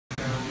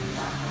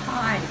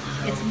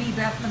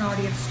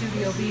Minardi at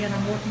Studio B, and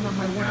I'm working on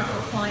my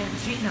wonderful client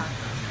Gina.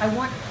 I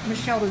want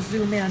Michelle to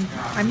zoom in.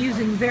 I'm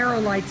using Vero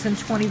lights in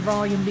 20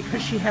 volume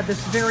because she had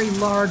this very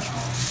large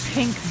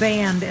pink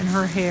band in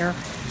her hair.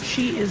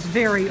 She is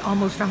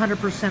almost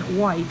 100%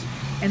 white,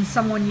 and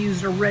someone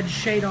used a red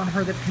shade on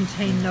her that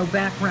contained no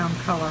background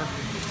color.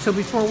 So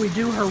before we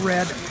do her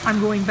red,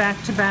 I'm going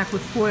back to back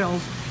with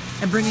foils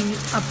and bringing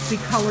up the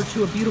color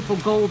to a beautiful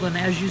golden,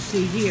 as you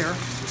see here.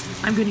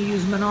 I'm going to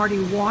use Minardi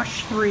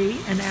Wash 3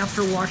 and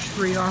After Wash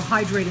 3, our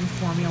hydrating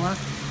formula,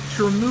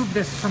 to remove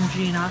this from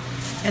Gina.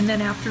 And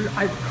then after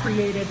I've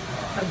created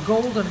a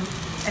golden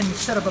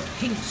instead of a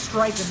pink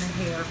stripe in the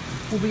hair,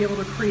 we'll be able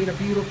to create a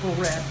beautiful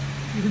red.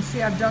 You can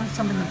see I've done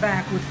some in the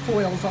back with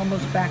foils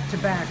almost back to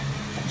back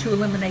to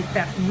eliminate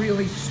that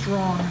really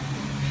strong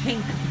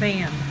pink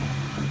band.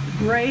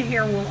 Gray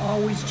hair will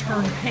always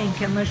turn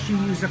pink unless you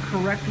use a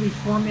correctly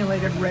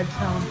formulated red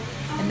tone,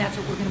 and that's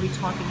what we're going to be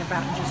talking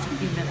about in just a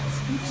few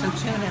minutes. So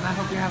tune in. I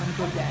hope you're having a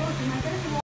good day.